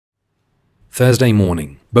Thursday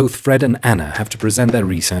morning, both Fred and Anna have to present their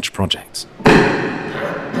research projects. 1,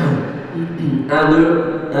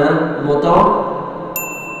 2, 1, m'entends?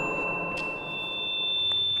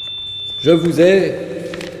 Je vous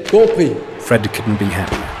ai compris. Fred couldn't be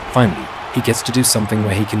happier. Finally, he gets to do something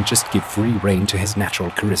where he can just give free rein to his natural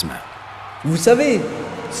charisma. Vous savez,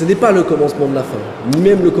 ce n'est pas le commencement de la fin, ni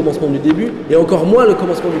même le commencement du début, et encore moins le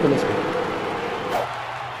commencement du commencement.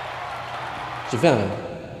 J'ai fait un rêve.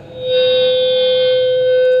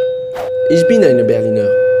 Ich bin eine Berliner.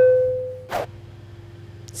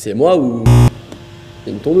 C'est moi ou...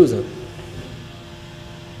 une tondeuse.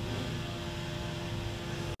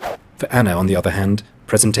 For Anna, on the other hand,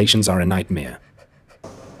 presentations are a nightmare.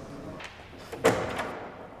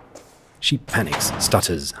 She panics,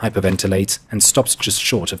 stutters, hyperventilates, and stops just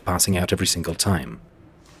short of passing out every single time.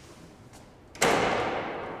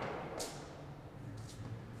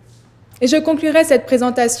 Et je conclurai cette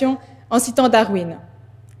présentation en citant Darwin.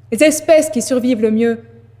 Les espèces qui survivent le mieux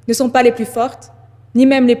ne sont pas les plus fortes, ni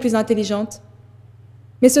même les plus intelligentes,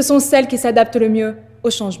 mais ce sont celles qui s'adaptent le mieux au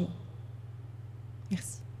changement.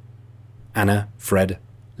 Merci. Anna, Fred,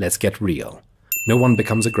 let's get real. No one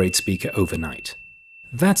becomes a great speaker overnight.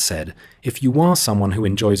 That said, if you are someone who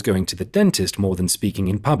enjoys going to the dentist more than speaking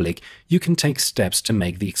in public, you can take steps to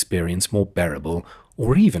make the experience more bearable,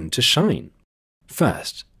 or even to shine.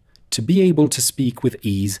 First, to be able to speak with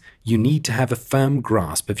ease, you need to have a firm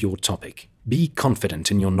grasp of your topic. Be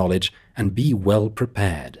confident in your knowledge and be well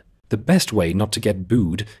prepared. The best way not to get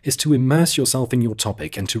booed is to immerse yourself in your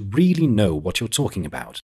topic and to really know what you're talking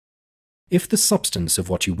about. If the substance of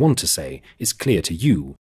what you want to say is clear to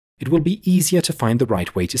you, it will be easier to find the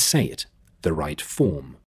right way to say it, the right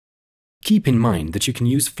form. Keep in mind that you can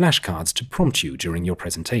use flashcards to prompt you during your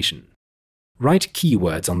presentation. Write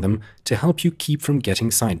keywords on them to help you keep from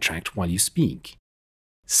getting sidetracked while you speak.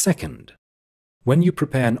 Second, when you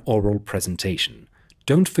prepare an oral presentation,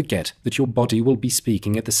 don't forget that your body will be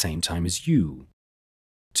speaking at the same time as you.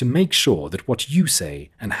 To make sure that what you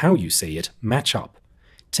say and how you say it match up,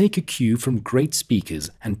 take a cue from great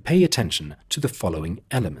speakers and pay attention to the following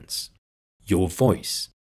elements. Your voice.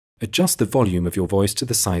 Adjust the volume of your voice to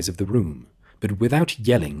the size of the room, but without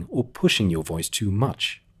yelling or pushing your voice too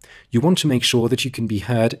much. You want to make sure that you can be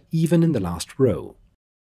heard even in the last row.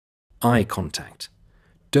 Eye contact.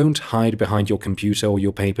 Don't hide behind your computer or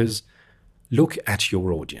your papers. Look at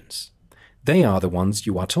your audience. They are the ones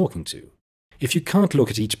you are talking to. If you can't look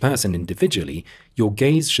at each person individually, your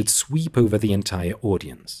gaze should sweep over the entire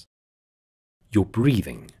audience. Your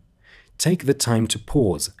breathing. Take the time to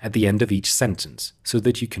pause at the end of each sentence so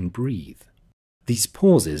that you can breathe. These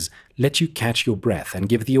pauses let you catch your breath and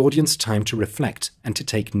give the audience time to reflect and to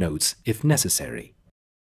take notes if necessary.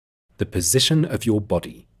 The position of your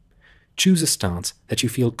body. Choose a stance that you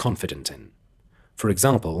feel confident in. For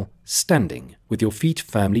example, standing with your feet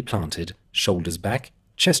firmly planted, shoulders back,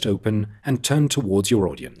 chest open, and turned towards your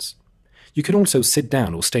audience. You can also sit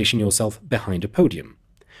down or station yourself behind a podium.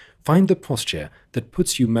 Find the posture that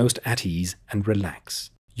puts you most at ease and relax.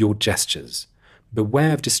 Your gestures.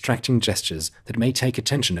 Beware of distracting gestures that may take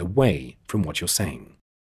attention away from what you're saying.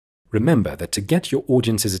 Remember that to get your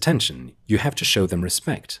audience's attention, you have to show them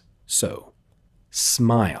respect. So,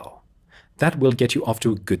 smile. That will get you off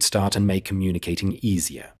to a good start and make communicating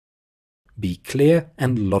easier. Be clear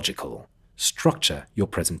and logical. Structure your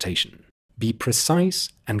presentation. Be precise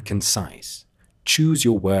and concise. Choose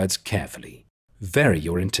your words carefully. Vary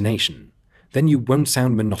your intonation. Then you won't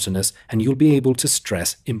sound monotonous and you'll be able to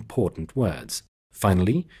stress important words.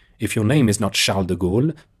 Finally, if your name is not Charles de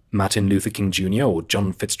Gaulle, Martin Luther King Jr. or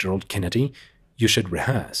John Fitzgerald Kennedy, you should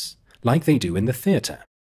rehearse, like they do in the theatre.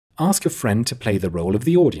 Ask a friend to play the role of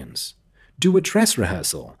the audience. Do a dress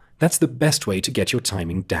rehearsal. That's the best way to get your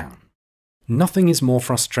timing down. Nothing is more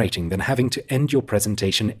frustrating than having to end your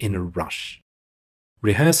presentation in a rush.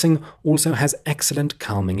 Rehearsing also has excellent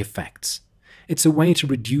calming effects. It's a way to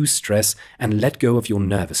reduce stress and let go of your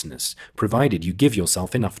nervousness, provided you give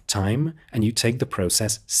yourself enough time and you take the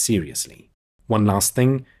process seriously. One last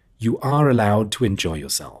thing, you are allowed to enjoy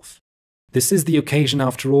yourself. This is the occasion,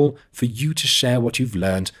 after all, for you to share what you've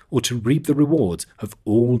learned or to reap the rewards of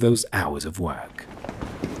all those hours of work.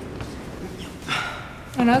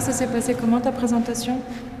 Alors, ça s'est passé comment ta présentation?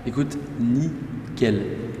 Écoute,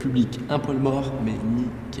 nickel. Public un poil mort, mais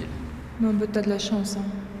nickel. Bon, bah, t'as de la chance, hein.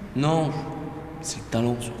 Non, c'est le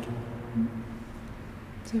talent surtout.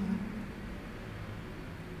 C'est vrai.